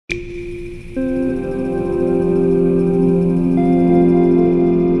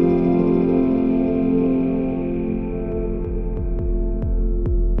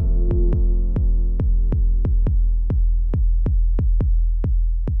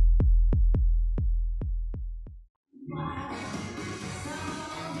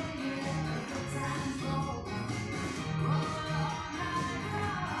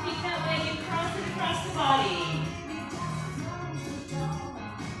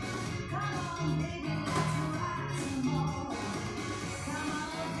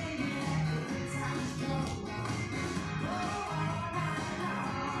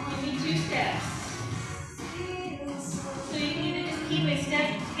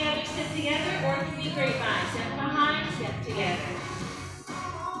leg step together, or it can be grapevine. Step behind, step together.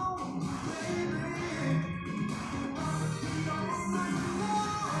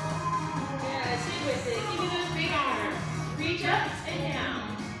 Yeah, stay with it. Give me those big arms. Reach up and down.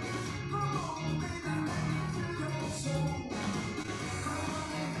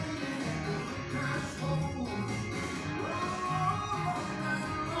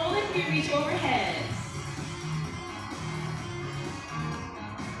 Hold it here, reach overhead.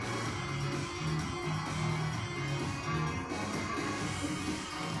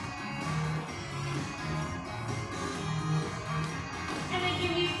 And then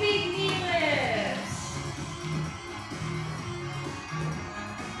give me big knee lifts.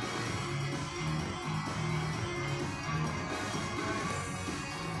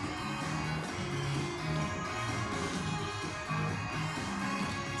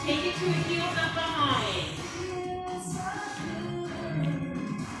 Take it to a heel, up behind.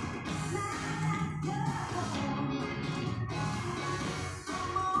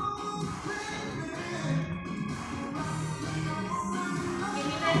 Give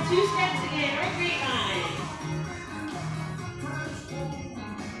me that 2 steps again, or grapevine.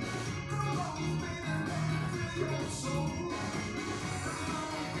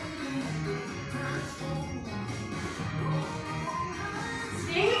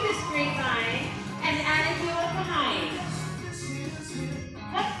 Stay with this grapevine and add a heel up behind.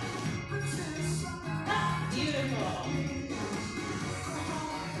 Up. Up. Beautiful.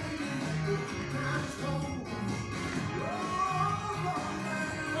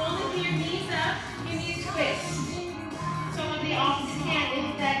 Hold it here, knees up. Give me a twist. So with the opposite hand,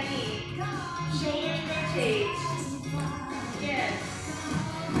 hit that knee. Shoulders rotate. Yes.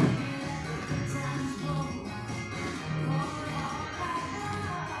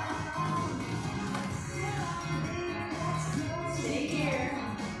 Stay here.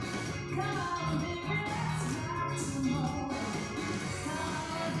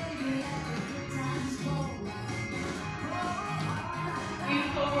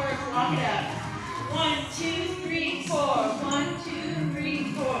 Beautiful work. Walk it up. 1, 2, 3, 4. 1, 2,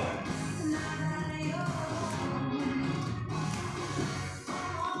 3, 4.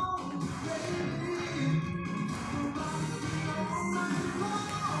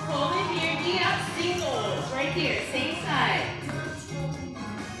 Hold it here. Knee up. Singles. Right here. Same side.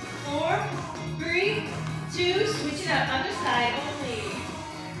 4, 3, 2. Switch it up. Other side only.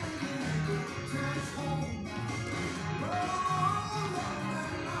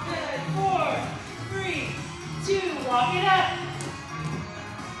 Good. 4, 3, 2. Walk it up.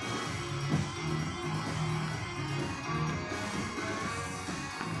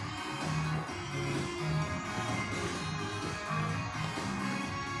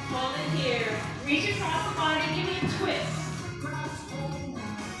 Hold it here. Reach across the body. Give me a twist.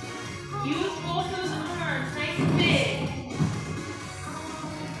 Use both those arms. Nice and big.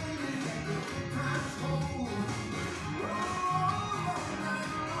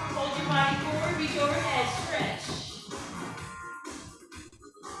 Hold your body forward. Reach overhead. Stretch.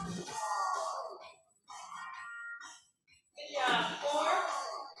 Good job. 4,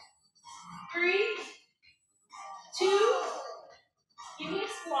 3, 2. Give me a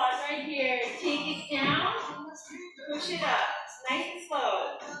squat right here. Take it down. Push it up. Nice and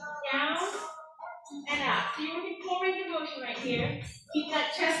slow. Down and up. So you're working full range of motion right here. Keep that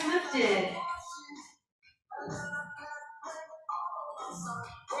chest lifted.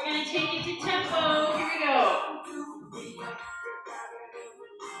 We're going to take it to tempo. Here we go.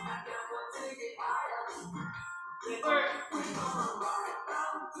 Good work.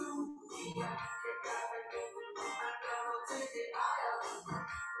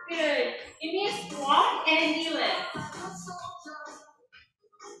 Good. Give me a squat and a knee lift.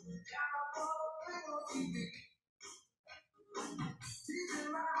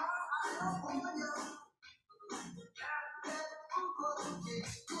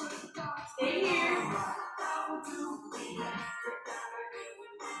 Stay here.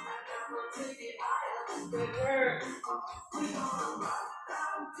 Good work.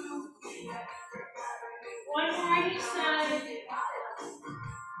 One more on each side.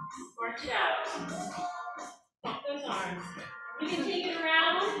 March it out. Up those arms. You can take it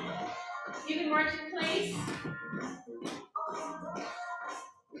around. You can march in place.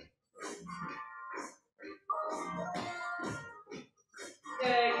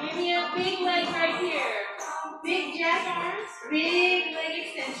 Good. Give me a big leg right here. Big jack arms, big leg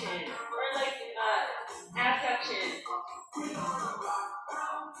extension, or like abduction.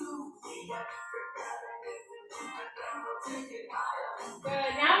 Good.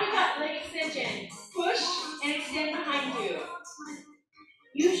 Now we got leg extension. Push and extend behind you.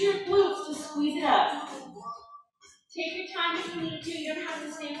 Use your glutes to squeeze it up. Take your time if you need to. You don't have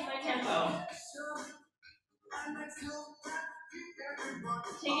to stay with my tempo.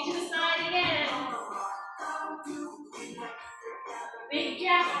 Take it to the side again. Big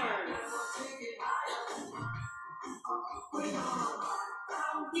jack arms.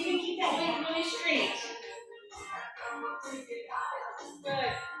 You can keep that leg really straight.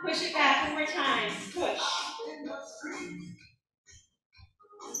 Good. Push it back one more time. Push.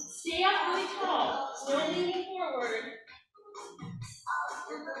 Stay up really tall. Still leaning forward.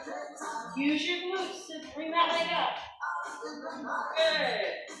 Use your glutes to bring that leg up. Good.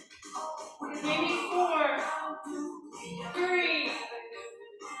 Maybe 4, 3,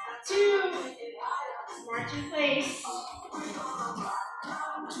 2. March in place.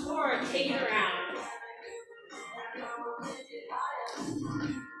 Or take it around.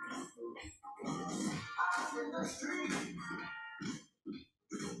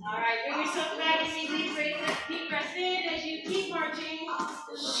 All right, bring yourself back and maybe deep breath in as you keep marching.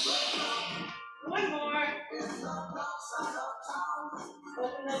 One more.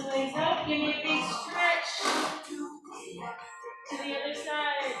 Open those legs up. Give me a big stretch to the other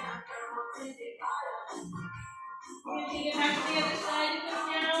side. We're going to take it back to the other side and come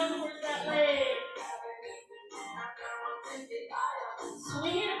down towards that leg.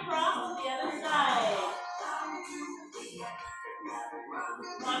 Swing it across to the other side.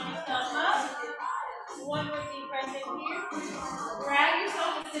 Lock yourself up. One more deep breath in here. Grab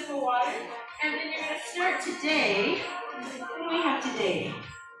yourself a sip of water. And then you're going to start today. What do we have today?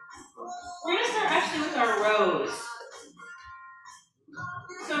 We're going to start actually with our rows.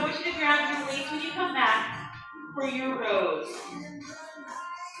 So I want you to grab your weights when you come back for your rows.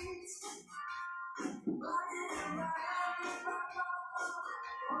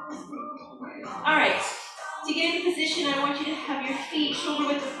 All right. To get into position, I want you to have your feet shoulder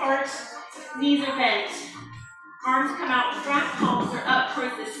width apart, knees are bent. Arms come out front, palms are up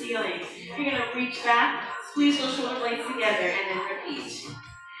towards the ceiling. You're going to reach back, squeeze those shoulder blades together, and then repeat.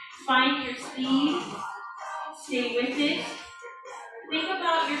 Find your speed. Stay with it. Think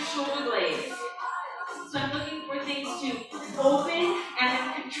about your shoulder blades. So I'm looking for things to open and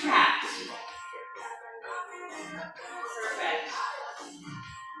then contract. Perfect.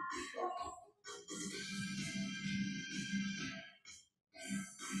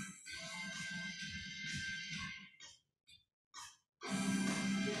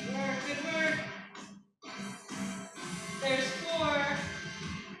 Good work. There's 4,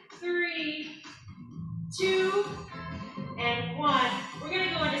 3, 2, and 1. We're going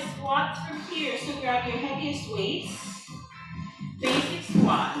to go into squats from here. So grab your heaviest weights. Basic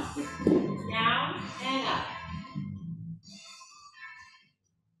squats. Down and up.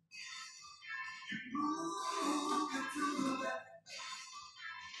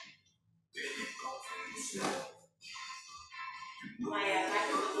 My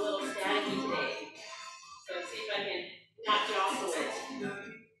microphone's a little staticky today. So see if I can not jostle it.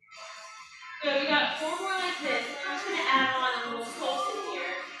 So we got 4 more like this. I'm just going to add on a little pulse in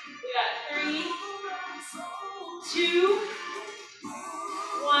here. We got 3, 2,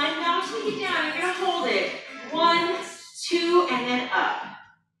 1. Now take it down. You're going to hold it. 1, 2, and then up.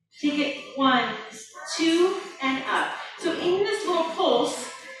 Take it 1, 2, and up. So in this little pulse,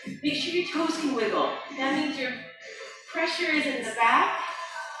 make sure your toes can wiggle. That means your pressure is in the back.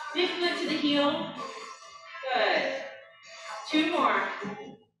 Big flip to the heel. Good. 2 more.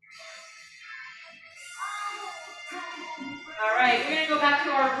 All right, we're going to go back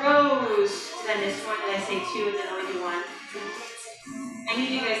to our rows. Did I miss one? Did I say 2 and then only do 1? I need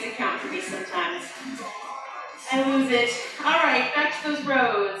you guys to count for me sometimes. I lose it. All right, back to those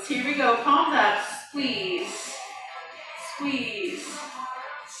rows. Here we go. Palms up. Squeeze. Squeeze.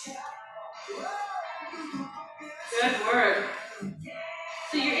 Good work.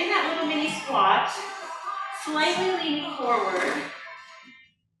 So you're in that little mini squat, slightly leaning forward.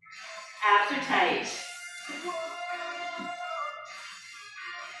 Abs are tight.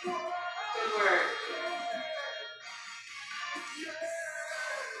 Good work.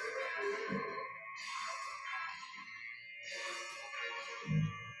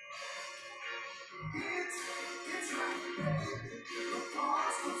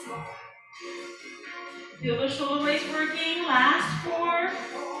 Feel the shoulder blades working. Last 4,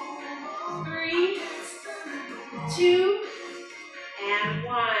 3, 2, and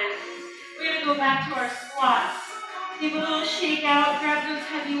 1. We're going to go back to our squats. Give a little shake out. Grab those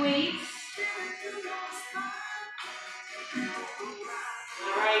heavy weights.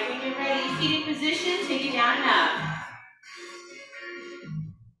 All right, when you're ready, feet in position, take it down and up.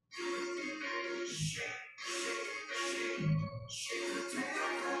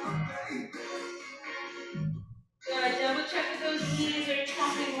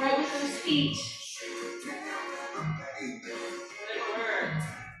 feet. Good work.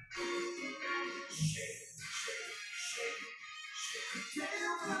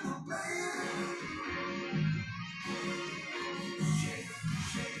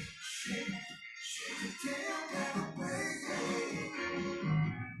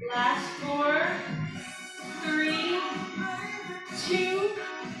 Last 4, 3, 2.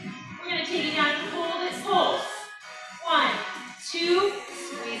 We're going to take it down and hold it, pulse. 1, 2,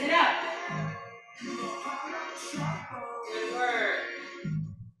 squeeze it up. Good work.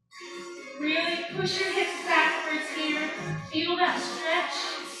 Really push your hips backwards here. Feel that stretch.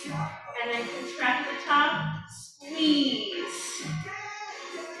 And then contract at the top. Squeeze.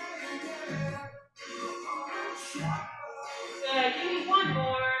 Good. Give me one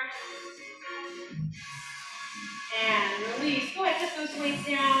more. And release. Go ahead, put those weights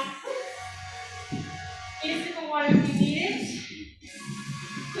down. Get a sip of water if you need it.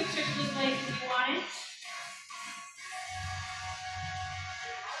 Quick stretch those legs if you want it.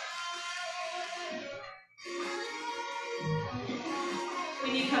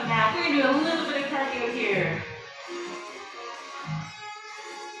 When you come back, we're going to do a little bit of cardio here.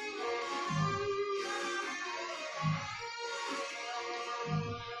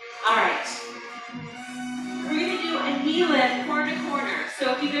 All right. We're going to do a knee lift corner to corner. So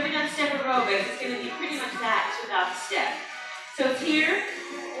if you've ever done step aerobics, it's going to be pretty much that just without the step. So it's here.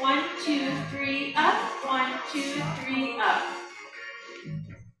 1, 2, 3, up. 1, 2, 3, up.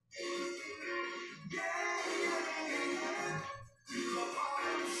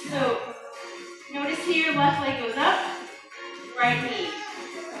 So notice here, left leg goes up, right knee.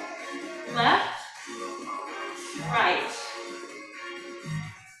 Left, right.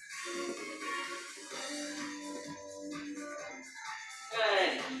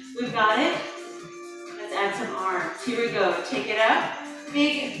 Good. We've got it. Let's add some arms. Here we go. Take it up.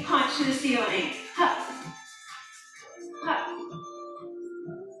 Big punch to the ceiling. Hup. Hup.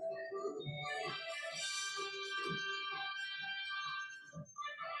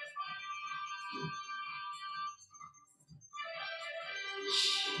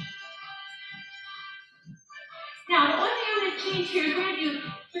 Now, the one thing I'm going to change here is we're going to do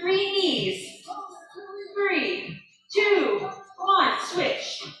 3 knees. 3, 2, 1,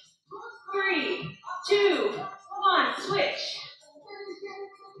 switch. 3, 2, 1, switch.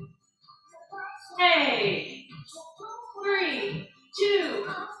 Hey. 3, 2,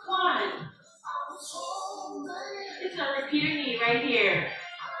 1. It's going to repeat your knee right here.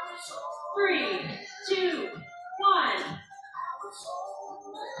 3, 2, 1.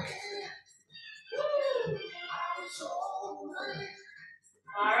 Woo.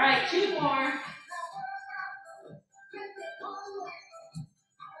 All right, 2 more.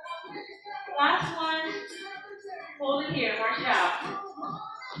 Last one. Hold it here, march it out.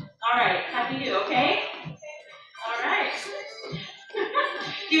 All right, happy new, okay? All right.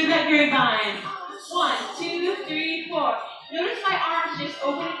 Do that grapevine. 1, 2, 3, 4. Notice my arms just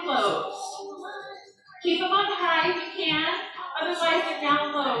open and close. Keep them up high if you can. Otherwise, they're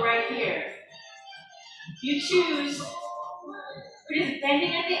down low right here. You choose. We're just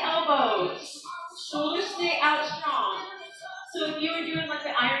bending at the elbows. Shoulders stay out strong. So if you were doing like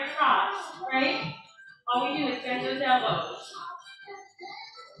the iron cross, right? All we do is bend those elbows.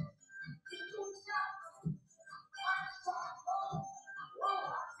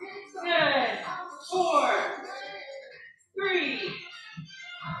 Good. 4, 3,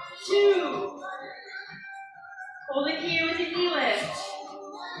 2. Hold it here with the knee lift.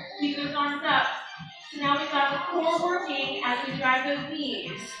 Keep those arms up. So now we've got the core working as we drive those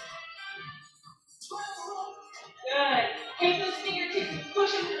knees. Good. Take those fingertips and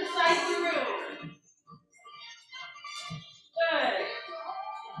push them to the side of the room. Good.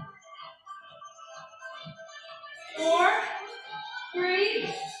 4,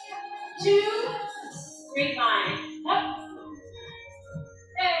 3, 2, grapevine. Up.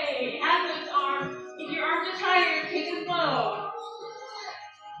 Hey, add those arms. If your arms are tired, take them low.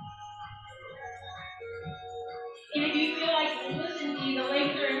 And if you feel like, listen to me, the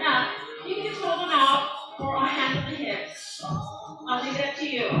legs are enough, you can just hold them out or on hands on the hips. I'll leave it up to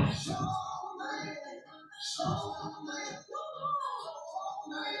you.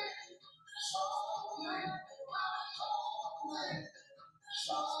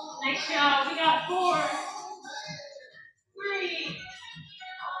 Nice job. We got 4, 3,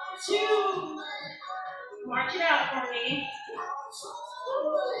 2. March it out for me.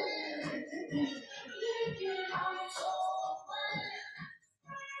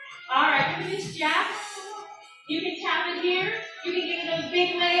 All right, for this jab, you can tap it here. You can give it those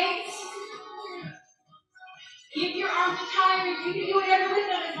big legs. If your arms are tired, you can do whatever with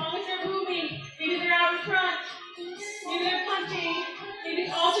them as long as they're moving. Maybe they're out in front. Maybe they're punching. Maybe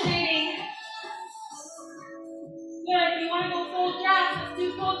it's alternating. Good. If you want to go full jacks, let's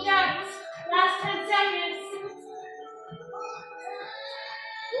do full jacks. Last 10 seconds.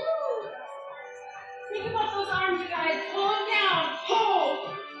 Woo. Think about those arms, you guys. Pull them down.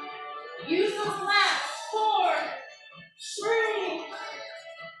 Pull. Use those lats. 4, 3,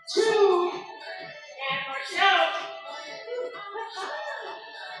 2, and march out.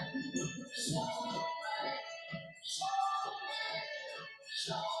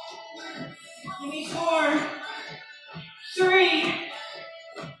 Give me 4, 3,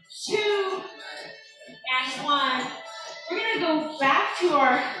 2, and 1. We're going to go back to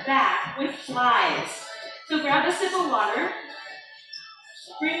our back with flies. So grab a sip of water.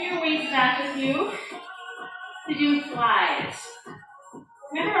 Bring your weights back with you to do flies.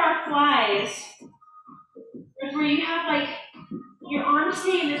 Remember our flies is where you have like your arms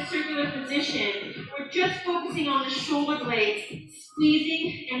stay in this circular position. We're just focusing on the shoulder blades,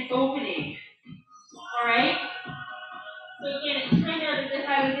 squeezing and opening. Alright? So again, it's kind of as if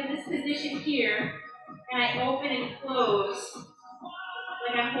I was in this position here, and I open and close,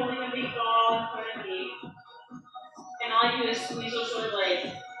 like I'm holding a big ball in front of me. And all I do is squeeze those shoulder blades.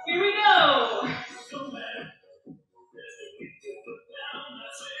 Here we go!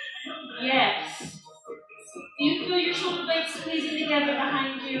 Yes. Do you feel your shoulder blades squeezing together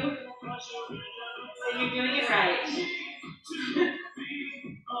behind you? Then you're doing it right.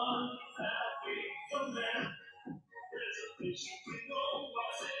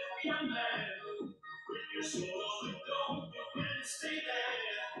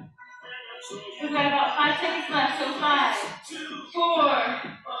 We've got about 5 seconds left, so 5,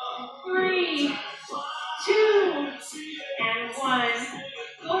 4, 3, 2, and 1.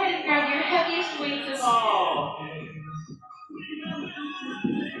 Go ahead and grab your heaviest weights of all.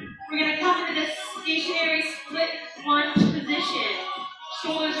 We're going to come into this stationary split lunge position.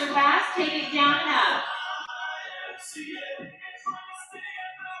 Shoulders are back, take it down and up.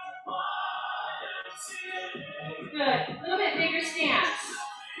 Good. A little bit bigger stance.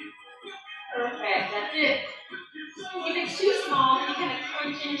 Perfect. That's it. If it's too small, then you kind of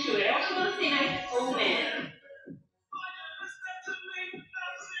crunch into it. I want you to stay nice and open.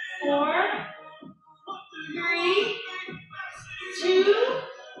 4, 3, 2,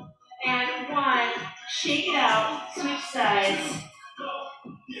 and 1. Shake it out. Switch sides.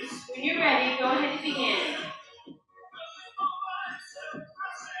 When you're ready, go ahead and begin.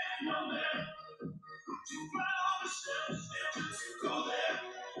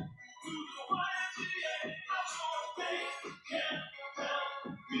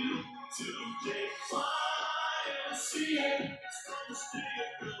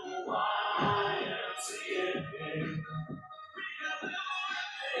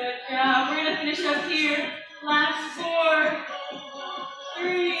 Good job. We're going to finish up here. Last 4,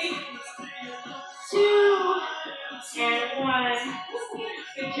 3, 2, and 1.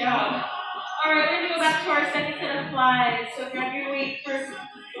 Good job. All right, we're going to go back to our second set of flies. So grab your weight for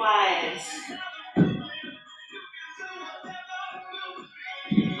flies.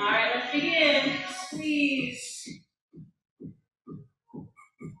 All right, let's begin. Squeeze.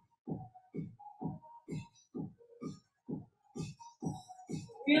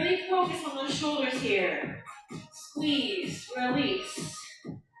 Really focus on those shoulders here. Squeeze, release.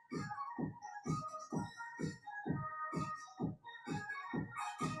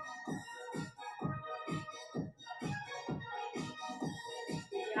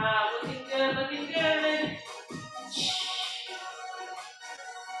 Yeah, looking good, looking good.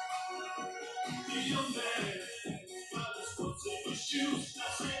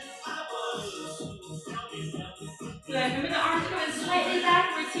 Good. Remember the arms going slightly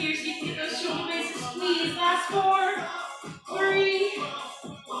backwards here so you can get those shoulder blades to squeeze. Last 4, 3,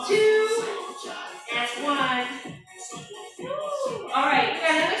 2, and 1. All right, we've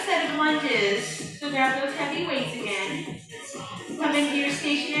got another set of lunges. So grab those heavy weights again. Come into your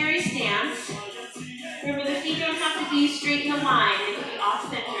stationary stance. Remember, the feet don't have to be straight in a line. They can be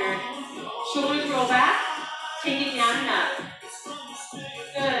off-centered. Shoulders roll back. Take it down and up.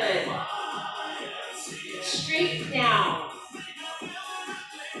 Good. Straight down.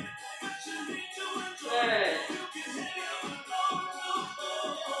 Good.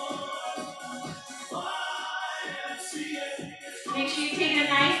 Make sure you take a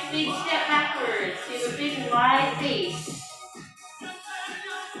nice big step backwards. You have a big wide base.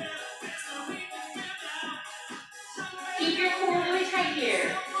 Keep your core really tight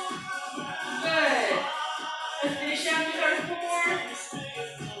here. Good. Let's finish up with our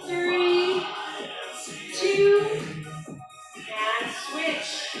 4, 3, 2,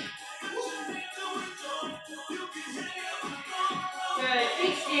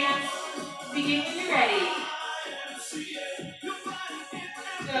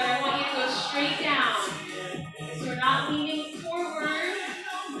 straight down. So we're not leaning forward,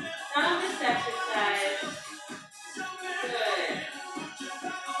 not on this exercise. Good.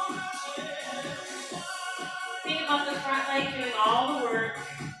 Think about the front leg doing all the work.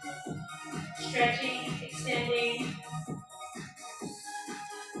 Stretching, extending.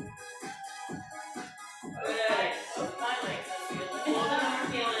 Good. My legs are feeling it. Both of them are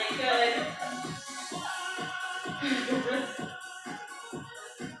feeling it. Good.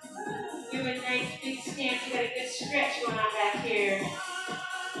 Do a nice big stance. You got a good stretch going on back here.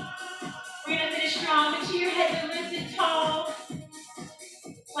 We're going to finish strong. Make sure your heads are lifted tall.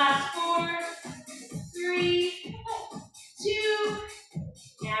 Last 4, 3, 2,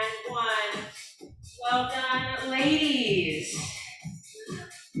 and 1. Well done, ladies.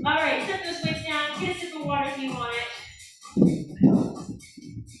 All right, set those weights down. Get a sip of water if you want it.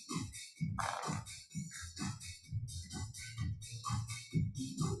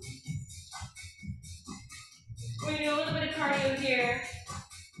 We're going to do a little bit of cardio here.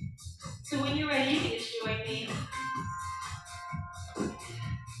 So when you're ready, you can just join me.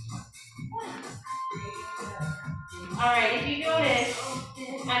 All right, if you notice,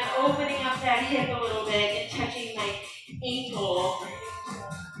 I'm opening up that hip a little bit and touching my ankle.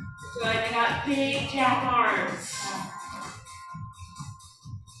 Good, I got big jack arms.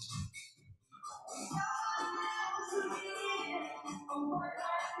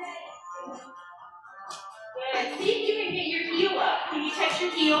 Good, see if you can get your heel up. Can you touch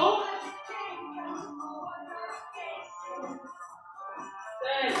your heel?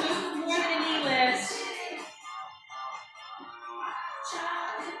 Good, so this is more than a knee lift.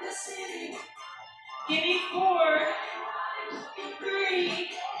 Give me 4, 3,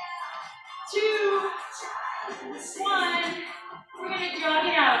 2, 1. We're going to jog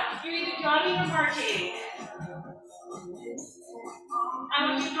it out. You're either jogging or marching. I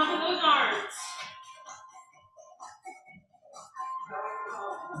want you to pump those arms.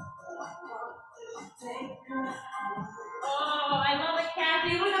 Oh, I love it,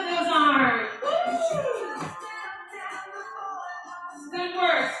 Kathy. Look at those arms. Woo! Good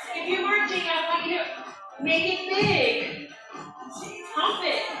work. If you're marching, I want you to make it big. Pump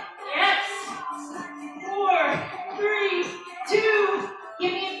it. Yes. 4, 3, 2.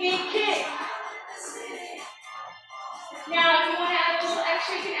 Give me a big kick. Now, if you want to add a little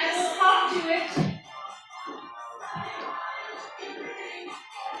extra, you can add a little hop to it.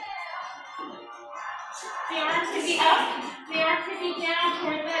 The arms can be up. The arms can be down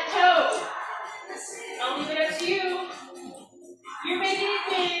towards that toe. I'll leave it up to you. You're making it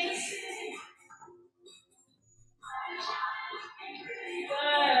big.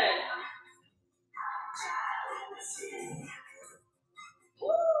 Good.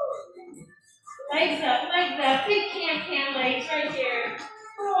 Woo. Legs up, legs up. Big can legs right here.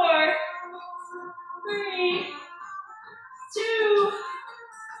 4, 3, 2,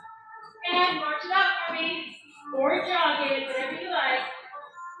 and march it out for me. Or jog it, whatever you like.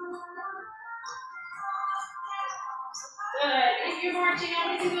 Good. If you're marching, I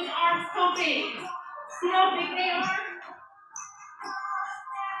want to see those arms pumping. See how big they are?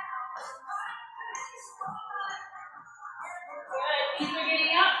 Good. These are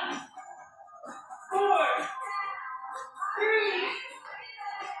getting up. 4, 3,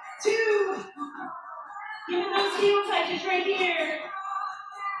 2. Give me those heel touches right here.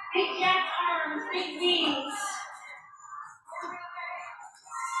 Big jack arms, big wings.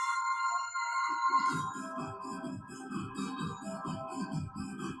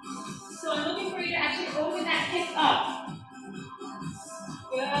 So I'm looking for you to actually open that hip up.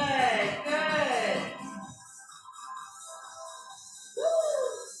 Good, good. Woo.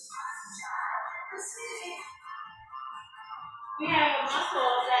 We have a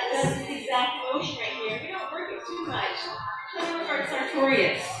muscle that does this exact motion right here. We don't work it too much. Show them our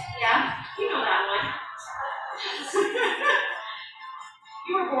sartorius. Yeah? You know that one.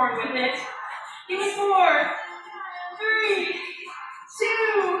 You were born with it. Give me 4, 3,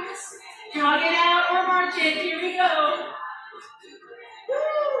 2. Jog it out or march it. Here we go. Woo.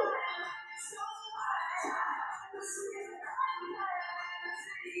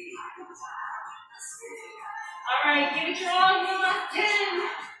 All right, give it your all. Your last 10.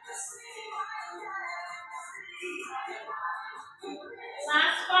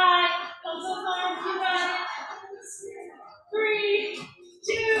 Last 5. Pump those arms. You got it. 3,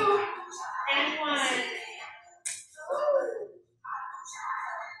 2, and 1.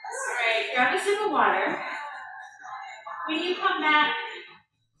 All right, grab a sip of water. When you come back,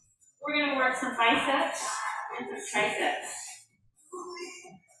 we're going to work some biceps and some triceps.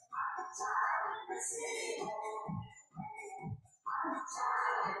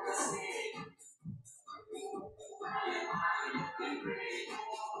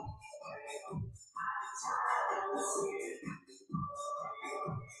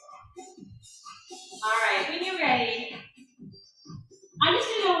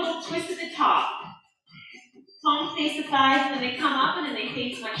 twist at the top. Palms face the thighs, and then they come up, and then they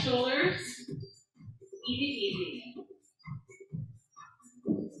face my shoulders. Easy peasy.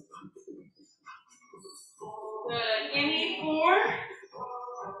 Good. Give me 4,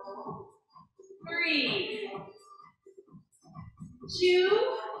 3,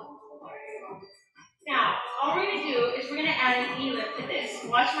 2. Now, all we're going to do is we're going to add a knee lift to this.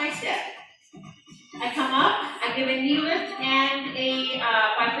 Watch my step. I come up, I give a knee lift and a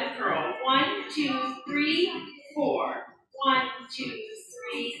bicep curl. 1, 2, 3, 4. 1, 2,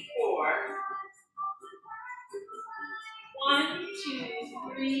 3, 4. 1, 2,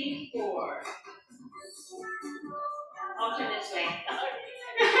 3, 4. I'll turn this way.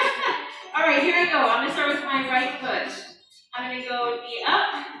 All right, here I go. I'm going to start with my right foot. I'm going to go knee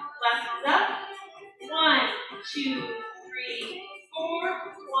up, left is up. 1, 2, 3, 4.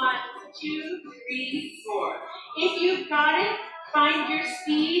 1, 2, 3, 4. If you've got it, find your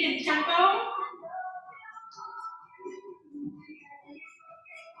speed and tempo.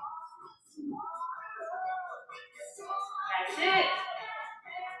 That's it.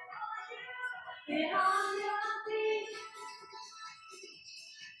 Get on your feet.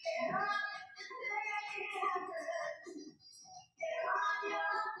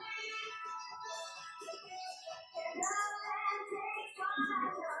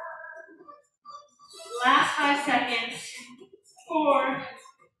 Last 5 seconds. 4,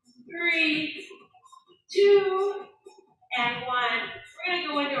 3, 2, and 1. We're going to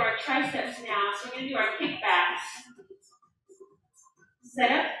go into our triceps now. So we're going to do our kickbacks.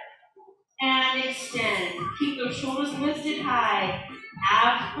 Set up and extend. Keep those shoulders lifted high.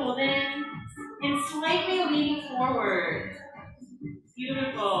 Abs pulled in and slightly leaning forward.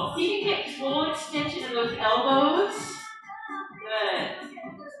 Beautiful. See if you can get full extension of those elbows. Good.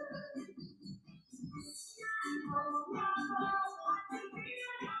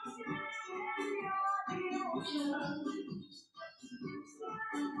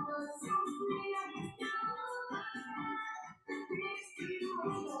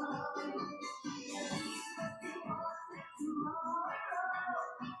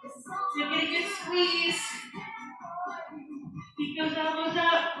 So get a good squeeze. Keep those elbows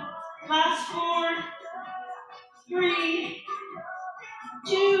up. Last 4, 3,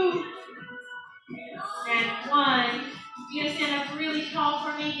 2, and 1. You're going to stand up really tall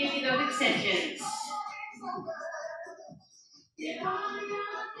for me. Give me those extensions. Good.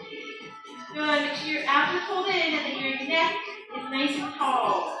 Make sure your abs are pulled in and then your neck is nice and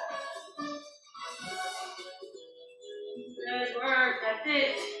tall. Good work. That's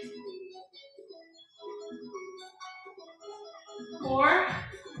it. 4,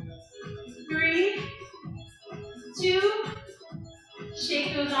 3, 2. Shake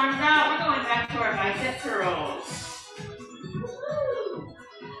those arms out. We're going back to our bicep curls. Woo.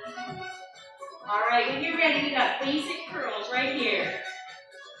 All right, when you're ready, we got basic curls right here.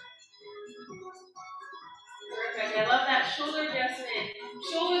 Perfect. I love that shoulder adjustment.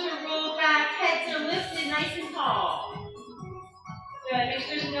 Shoulders are rolled back, heads are lifted nice and tall. Good. Make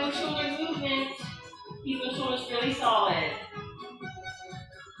sure there's no shoulder movement. Keep those shoulders really solid.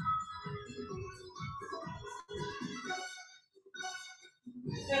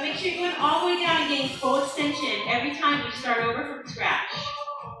 So make sure you're going all the way down and getting full extension every time you start over from scratch.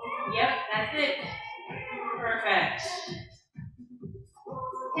 Yep, that's it. Perfect.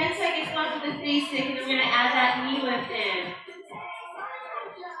 10 seconds left of this basic, and then we're going to add that knee lift in.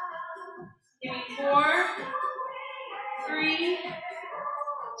 Give me 4, 3,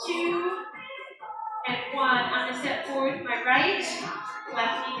 2, and 1. I'm going to step forward with my right.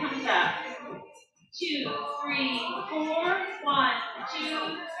 Left knee comes up. 2, 3, 4. 1,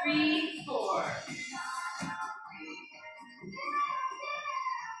 2, 3, 4.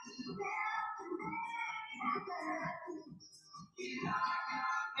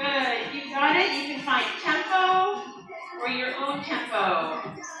 Good. If you've got it, you can find tempo or your own tempo.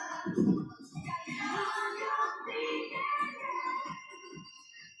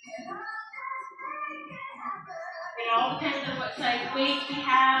 It all depends on what size weight we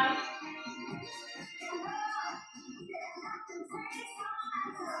have.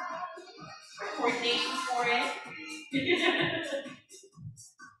 Coordination for it.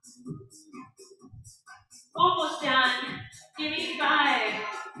 Almost done. Give me 5,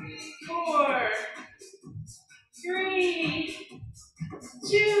 4, 3,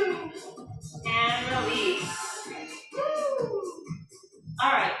 2, and release. Woo.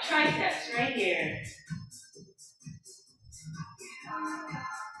 All right, triceps right here.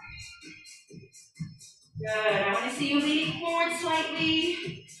 Good. I want to see you leaning forward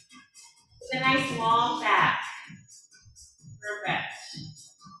slightly with a nice long back. Perfect.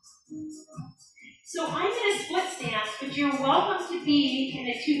 So I'm in a split stance, but you're welcome to be in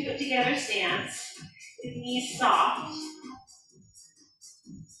a 2 foot together stance with knees soft.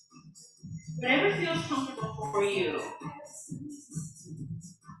 Whatever feels comfortable for you.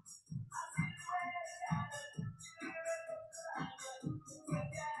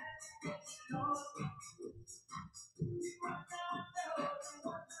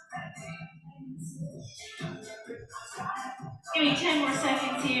 Give me 10 more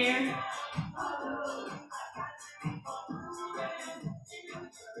seconds here.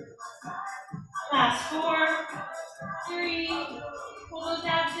 Last 4, 3, pull those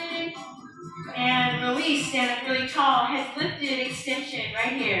abs in, and release. Stand up really tall. Head lifted, extension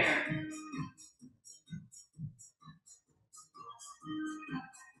right here.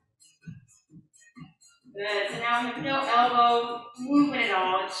 Good. So now I have no elbow movement at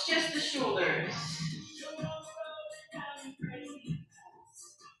all. It's just the shoulders.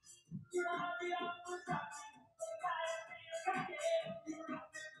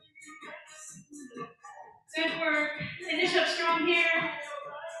 Good work. Finish up strong here.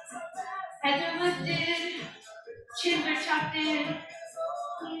 Heads are lifted. Chins are tucked in.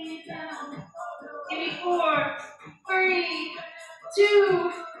 Give me 4, 3,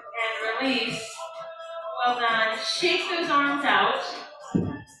 2, and release. Well done. Shake those arms out.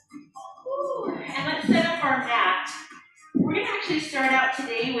 And let's set up our mat. We're going to actually start out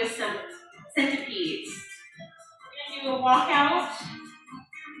today with some centipedes. We're going to do a walkout.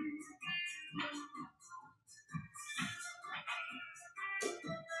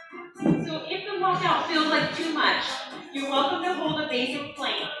 So if the walkout feels like too much, you're welcome to hold a basic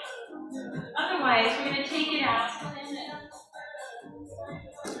plank. Otherwise, we're going to take it out.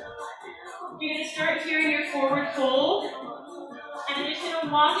 You're going to start here in your forward fold, and then you're just going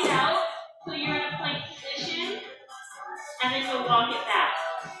to walk it out so you're in a plank position, and then you'll walk it back.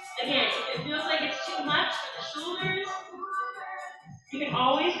 Again, if it feels like it's too much for the shoulders, you can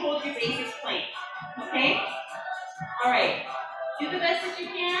always hold your basic plank. Okay? All right. Do the best that you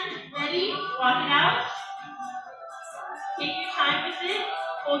can. Ready? Walk it out. Take your time with it.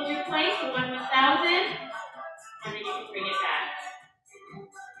 Hold your plank to 1/1000, and then you can bring it back.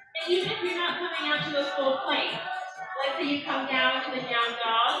 And even if you're not coming out to a full plank, let's say you come down to the down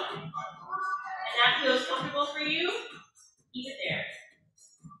dog, and that feels comfortable for you, keep it there.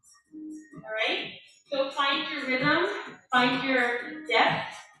 All right? So find your rhythm, find your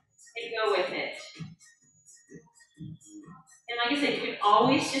depth, and go with it. And like I said, you can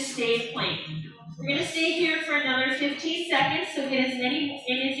always just stay in plank. We're going to stay here for another 15 seconds, so get as many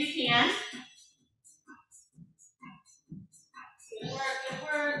in as you can. Good work, good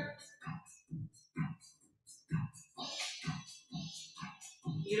work.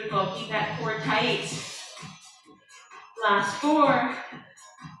 Beautiful, keep that core tight. Last 4,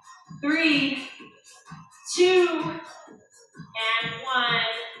 3, 2, and 1.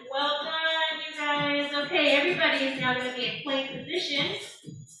 Well done, you guys. Okay, everybody is now going to be in plank position.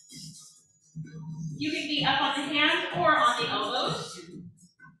 You can be up on the hands or on the elbows.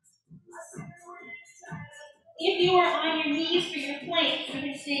 If you are on your knees for your plank, you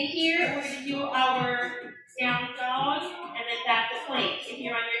can stay here. We're going to do our down dog and then back to plank. If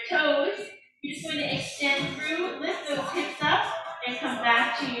you're on your toes, you're just going to extend through, lift those hips up, and come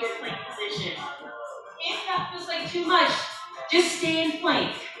back to your plank position. If that feels like too much, just stay in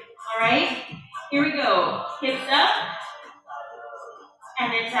plank. All right? Here we go. Hips up,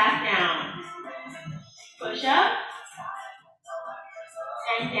 and then back down. Push up,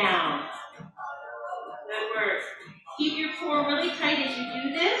 and down. Good work. Keep your core really tight as you do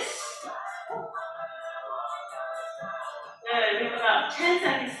this. Good. We have about 10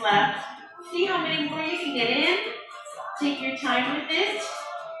 seconds left. See how many more you can get in. Take your time with it.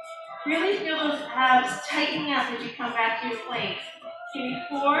 Really feel those abs tightening up as you come back to your plank. Give me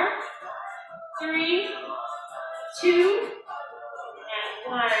 4, 3, 2,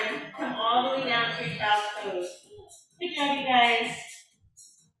 and 1. Come all the way down to your child's pose. Good job, you guys.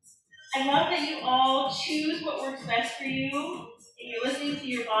 I love that you all choose what works best for you, and you're listening to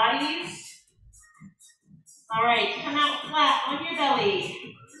your bodies. All right, come out flat on your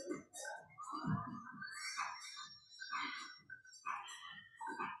belly.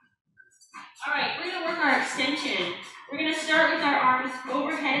 All right, we're going to work our extension. We're going to start with our arms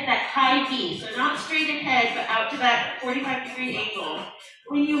overhead at that high V. So not straight ahead, but out to that 45-degree angle.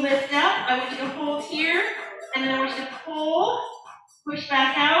 When you lift up, I want you to hold here, and then I want you to pull, push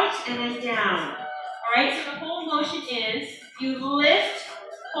back out, and then down. All right, so the whole motion is you lift,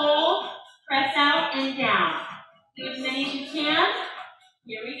 pull, press out, and down. Do as many as you can.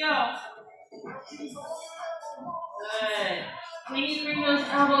 Here we go. Good. We need to bring those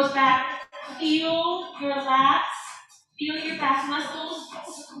elbows back Feel your lats, feel your back muscles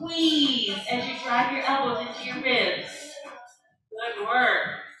squeeze as you drive your elbows into your ribs. Good work.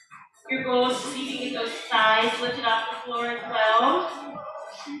 Your goal is to see if you can get those thighs lifted off the floor as well.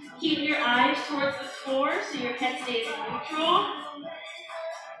 Keep your eyes towards the floor so your head stays neutral.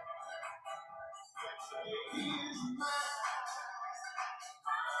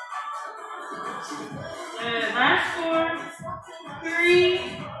 Good. Last 4, 3,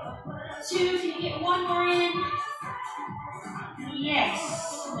 2. Can you get one more in? Yes.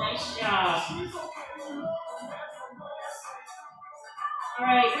 Nice job. All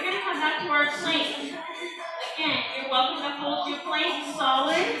right, we're going to come back to our plank. Again, you're welcome to hold your plank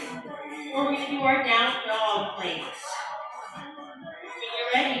solid, or we're going to do our down dog planks. When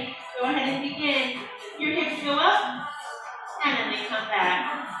you're ready, go ahead and begin. Your hips go up, and then they come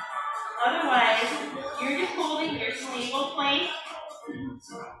back. Otherwise, you're just holding your stable plank,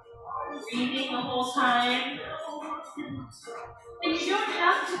 breathing the whole time. And you don't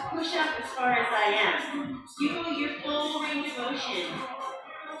have to push up as far as I am. You go your full range of motion,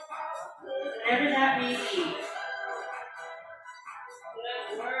 whatever that may be.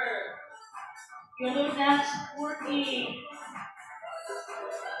 Good work. Feel those abs working.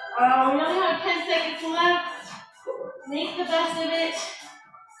 Oh, we only have 10 seconds left. Make the best of it.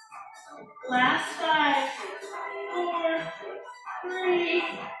 Last 5, 4, 3,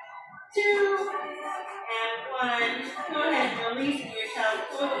 2, and 1. Go ahead and release your pelvic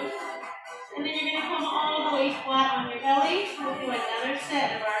toes. And then you're going to come all the way flat on your belly. We'll do another set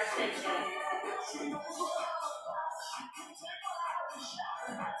of our extension.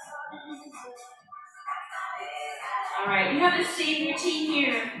 All right, you have the same routine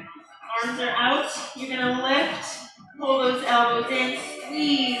here. Arms are out. You're going to lift, pull those elbows in,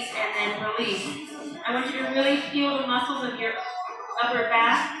 squeeze, and then release. I want you to really feel the muscles of your upper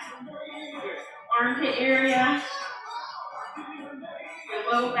back, your armpit area,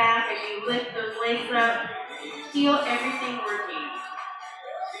 your low back as you lift those legs up. Feel everything working.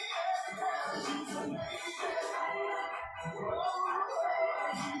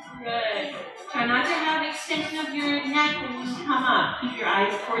 Good. Try not to have extension of your neck when you come up. Keep your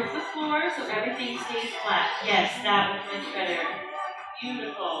eyes towards the floor so everything stays flat. Yes, that was much better.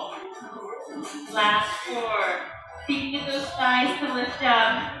 Beautiful. Last 4. See if you can get those thighs to lift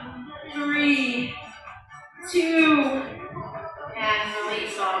up. 3, 2, and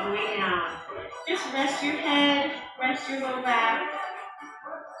release all the way down. Just rest your head, rest your low back.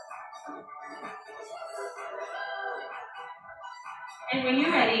 And when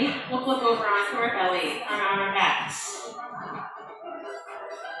you're ready, we'll flip over onto our belly, on our backs.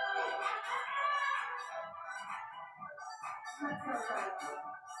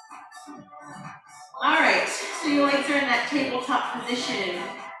 All right, so your legs are in that tabletop position.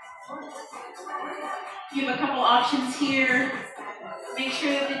 You have a couple options here. Make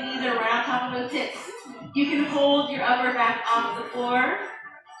sure that the knees are right on top of those hips. You can hold your upper back off the floor,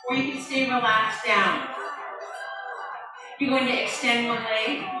 or you can stay relaxed down. You're going to extend one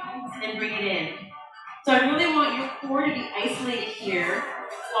leg and then bring it in. So I really want your core to be isolated here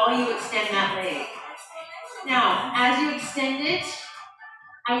while you extend that leg. Now, as you extend it,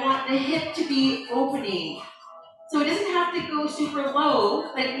 I want the hip to be opening. So it doesn't have to go super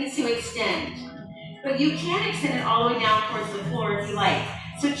low, but it needs to extend. But you can extend it all the way down towards the floor if you like.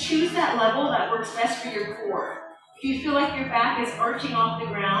 So choose that level that works best for your core. If you feel like your back is arching off the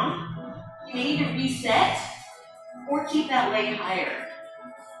ground, you may need to reset or keep that leg higher.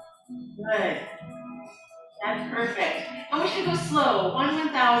 Good. That's perfect. I want you to go slow. 1,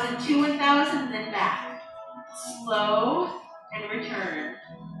 1,000, 2, 1,000, then back. Slow and return.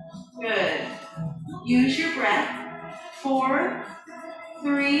 Good. Use your breath. 4,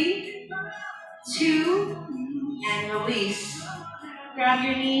 3, 2, and release. Grab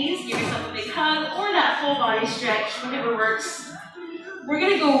your knees, give yourself a big hug, or that full body stretch, whatever works. We're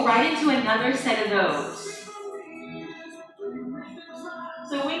going to go right into another set of those.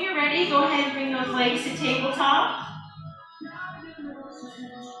 So when you're ready, go ahead and bring those legs to tabletop.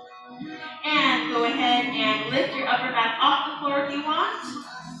 And go ahead and lift your upper back off the floor if you want.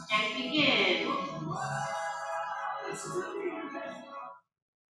 And begin.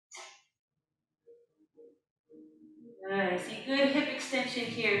 Good. I see good hip extension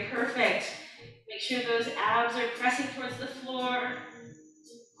here. Perfect. Make sure those abs are pressing towards the floor.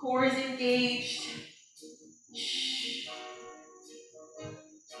 Core is engaged.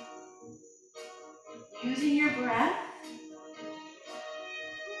 Using your breath.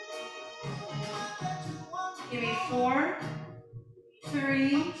 Give me 4,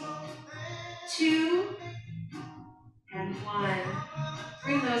 3, 2, and 1.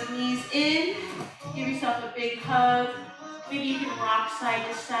 Bring those knees in. Give yourself a big hug. Maybe you can rock side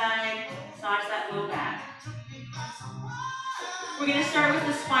to side. Massage that low back. We're going to start with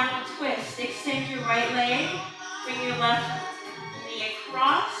the spinal twist. Extend your right leg. Bring your left knee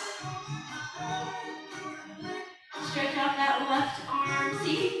across. Stretch out that left arm.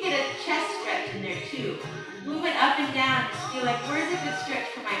 See if you can get a chest stretch in there too. Move it up and down. Just feel like, where's a good stretch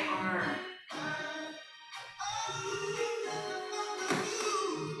for my arm?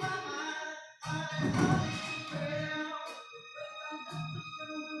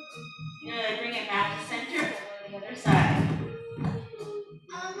 Good. Bring it back to center. Go to the other side.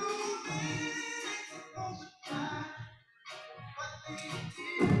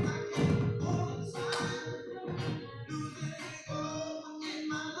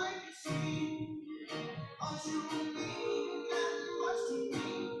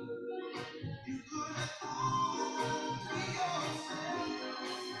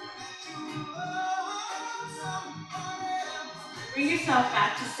 Bring yourself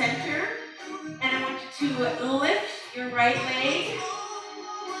back to center. And I want you to lift your right leg.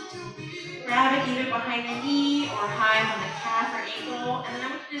 Grab it either behind the knee or high on the calf or ankle. And then I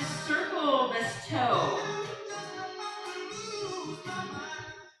want you to circle this toe.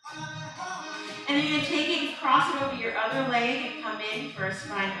 And then you're going to take it and cross it over your other leg and come in for a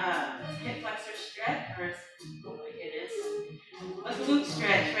spine hip flexor stretch. Or, oh my goodness. A glute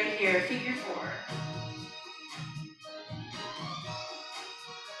stretch right here, figure 4.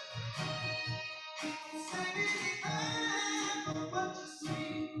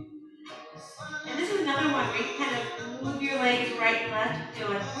 And this is another one where you kind of move your legs right and left and feel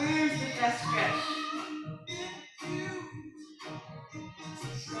like, where's the best stretch?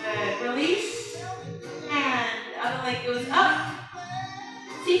 Good. Release. And the other leg goes up.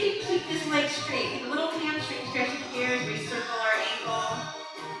 See if you can keep this leg straight. Get a little hamstring stretching here as we circle our ankle.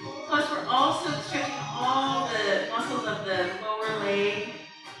 Plus, we're also stretching all the muscles of the lower leg.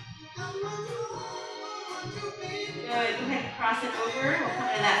 Good. Go ahead and cross it over. We'll come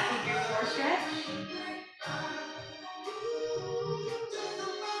to that figure 4 stretch.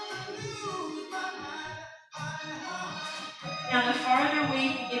 Now, the farther away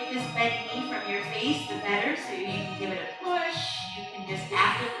you can get this bent knee from your face, the better. So you can give it a push. You can just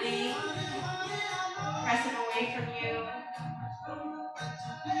actively press it away from you.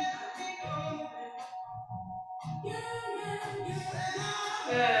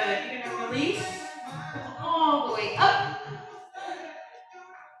 Good. You're going to release. Come all the way up.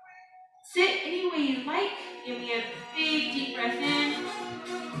 Sit any way you like. Give me a big deep breath in.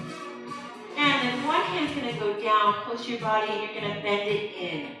 And then one hand's going to go down close to your body and you're going to bend it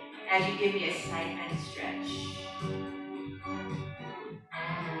in as you give me a side bend stretch.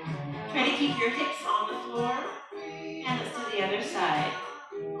 Try to keep your hips on the floor. And let's do the other side.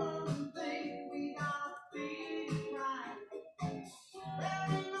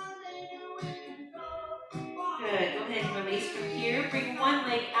 Good. Go ahead and release from here. Bring one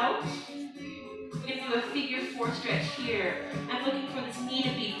leg out. We're going to do a figure 4 stretch here. I'm looking for this knee to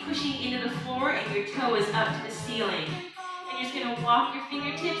be pushing into the floor and your toe is up to the ceiling. And you're just going to walk your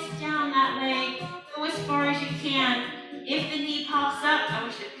fingertips down that leg. Go as far as you can. If the knee pops up, I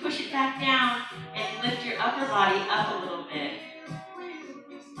want you to push it back down and lift your upper body up a little bit.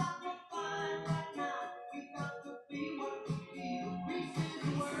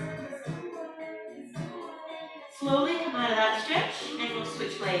 Slowly come out of that stretch and we'll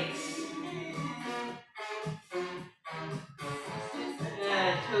switch legs.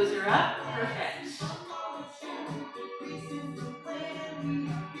 Good. Toes are up. Perfect.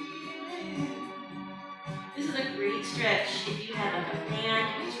 This is a great stretch if you have like a band.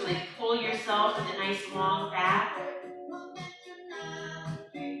 You just really pull yourself with a nice long back.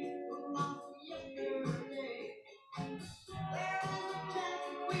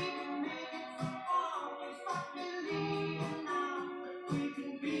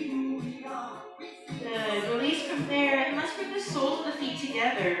 Good. Release from there. And let's bring the soles of the feet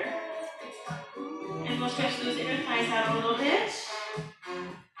together. And we'll stretch those inner thighs out a little bit.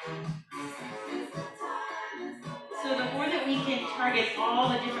 So the more that we can target all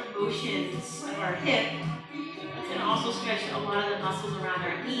the different motions of our hip, it's going to also stretch a lot of the muscles around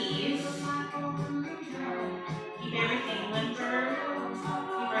our knees. Keep everything limber.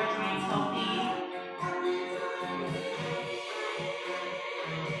 Keep our joints healthy.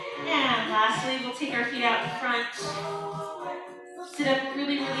 And lastly, we'll take our feet out in front. Sit up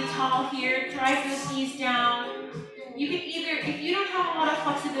really, really tall here. Drive those knees down. You can either, if you don't have a lot of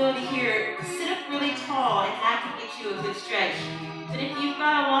flexibility here, sit up really tall and that can get you a good stretch. But if you've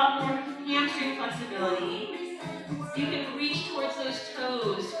got a lot more hamstring flexibility, you can reach towards those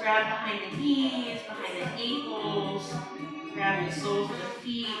toes. Grab behind the knees, behind the ankles. Grab the soles of the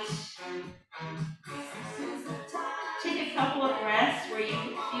feet. Take a couple of breaths where you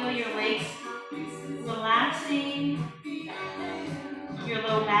can feel your legs relaxing, your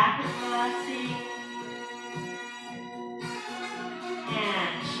low back is relaxing,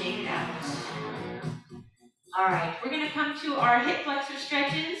 and shake it out. All right, we're going to come to our hip flexor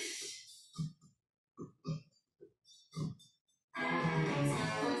stretches.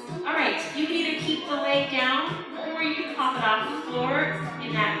 All right, you can either keep the leg down or you can pop it off the floor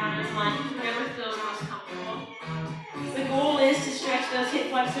in that runner's lunge, whatever feels most comfortable. The goal is to stretch those hip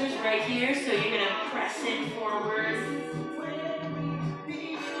flexors right here, so you're going to press it forward.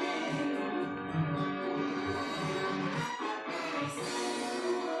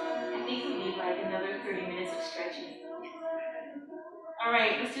 I think we need like another 30 minutes of stretching. All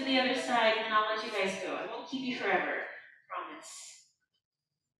right, let's do the other side, and then I'll let you guys go. I won't keep you forever, promise.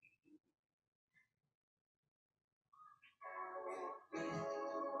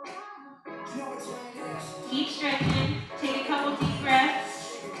 Keep stretching. Take a couple deep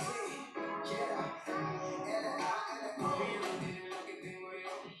breaths.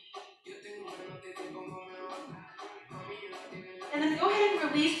 And then go ahead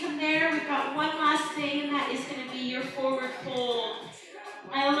and release from there. We've got one last thing, and that is going to be your forward fold.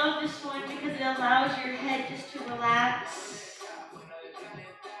 I love this one because it allows your head just to relax.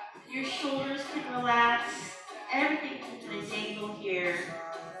 Your shoulders can relax. Everything keeps in its angle here.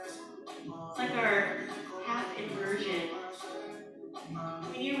 It's like our half inversion.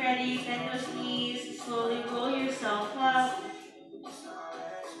 When you're ready, bend those knees, slowly roll yourself up.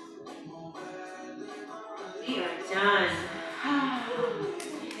 We are done.